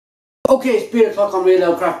Okay, it's beer o'clock on Real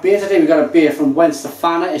Ale Craft Beer. Today we've got a beer from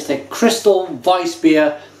Weihenstephaner. It's the Kristall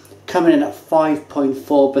Weissbier, coming in at 5.4%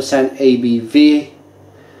 ABV,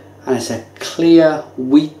 and it's a clear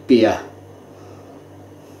wheat beer.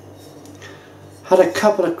 Had a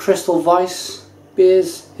couple of Kristall Weiss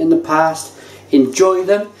beers in the past, enjoy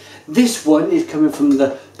them. This one is coming from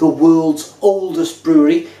the world's oldest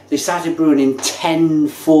brewery. They started brewing in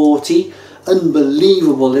 1040.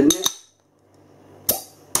 Unbelievable, isn't it?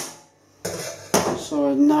 So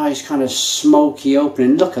a nice kind of smoky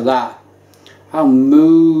opening. Look at that. How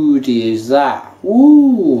moody is that?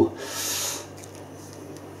 Ooh.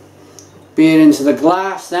 Beer into the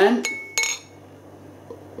glass then.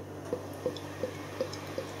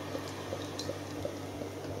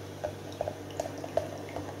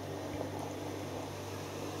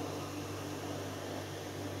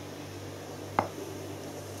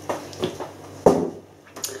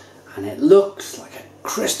 And it looks like a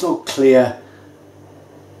crystal clear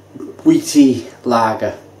wheaty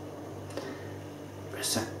lager.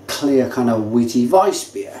 It's a clear kind of wheaty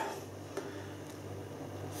Weissbier.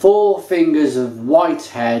 4 fingers of white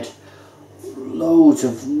head, loads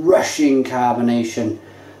of rushing carbonation,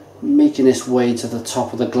 making its way to the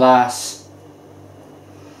top of the glass.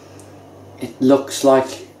 It looks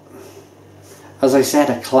like, as I said,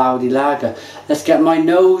 a cloudy lager. Let's get my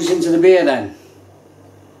nose into the beer then.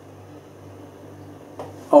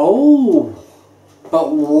 Oh,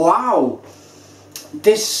 but wow,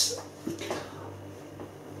 this,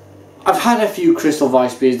 I've had a few Kristall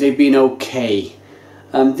Weissbiers, they've been okay.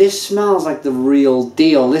 This smells like the real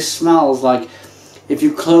deal. This smells like, if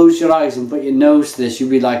you close your eyes and put your nose to this, you'll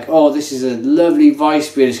be like, oh, this is a lovely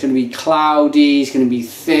Weissbier. It's going to be cloudy, it's going to be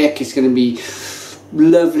thick, it's going to be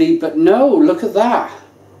lovely. But no, look at that.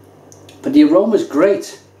 But the aroma's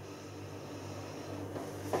great.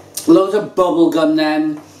 Loads of bubblegum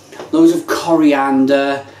then, loads of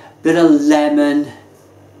coriander, bit of lemon,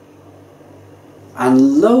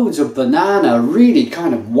 and loads of banana. Really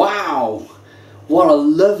kind of wow. What a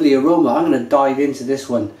lovely aroma. I'm going to dive into this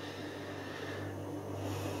one.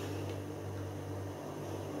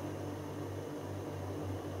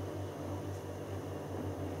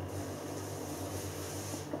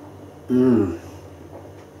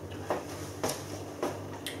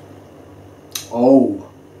 Oh.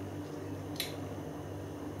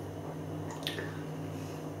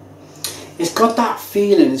 It's got that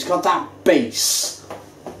feeling, it's got that bass.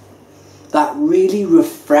 That really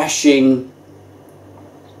refreshing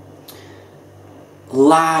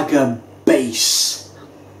lager base.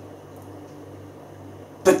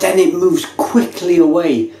 But then it moves quickly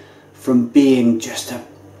away from being just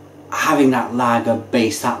having that lager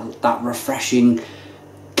base, that refreshing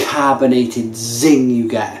carbonated zing you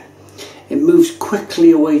get. It moves quickly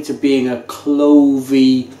away to being a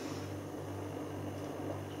clovey,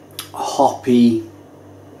 hoppy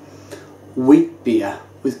wheat beer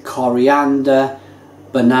with coriander,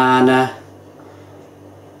 banana,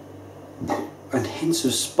 and hints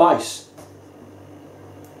of spice.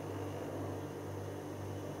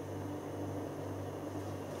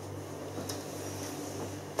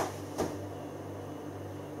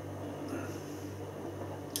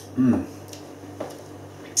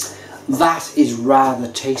 That is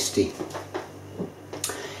rather tasty.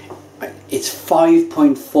 It's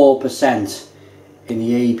 5.4% in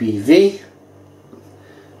the ABV,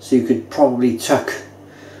 so you could probably tuck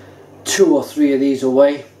 2 or 3 of these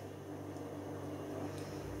away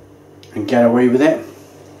and get away with it.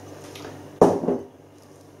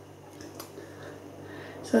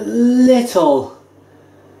 It's a little,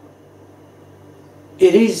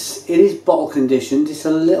 it is bottle conditioned. It's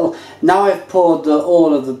a little, now I've poured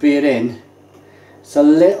all of the beer in, it's a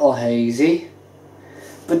little hazy.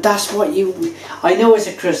 But that's what I know it's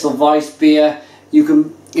a Kristall Weissbier. You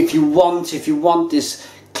can, if you want this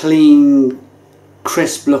clean,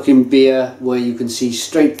 crisp looking beer where you can see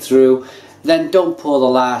straight through, then don't pour the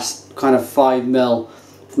last kind of 5 ml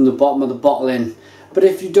from the bottom of the bottle in. But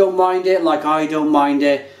if you don't mind it, like I don't mind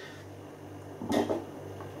it,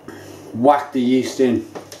 whack the yeast in,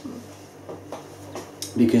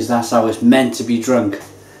 because that's how it's meant to be drunk.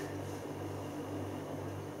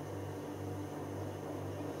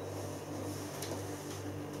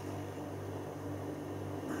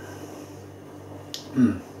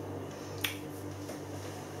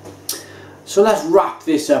 So let's wrap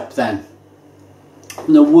this up then.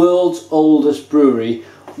 From the world's oldest brewery,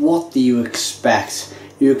 what do you expect?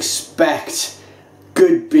 You expect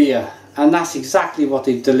good beer, and that's exactly what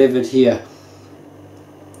they've delivered here.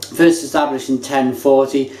 First established in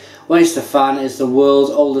 1040, Weihenstephan is the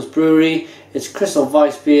world's oldest brewery. Its Kristall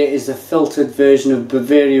Weissbier is the filtered version of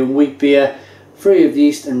Bavarian wheat beer, free of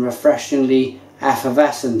yeast and refreshingly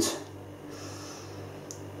effervescent.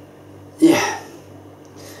 Yeah,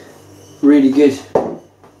 really good.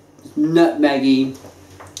 It's nutmeggy,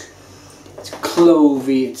 it's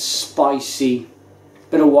clovey, it's spicy,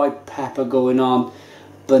 bit of white pepper going on,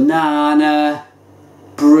 banana,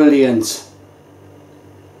 brilliant.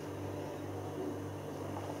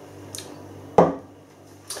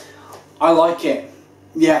 I like it.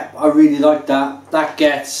 Yeah, I really like that. That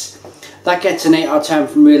gets an 8 out of 10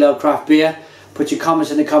 from Real Ale Craft Beer. Put your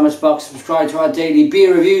comments in the comments box, subscribe to our daily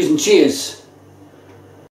beer reviews, and cheers.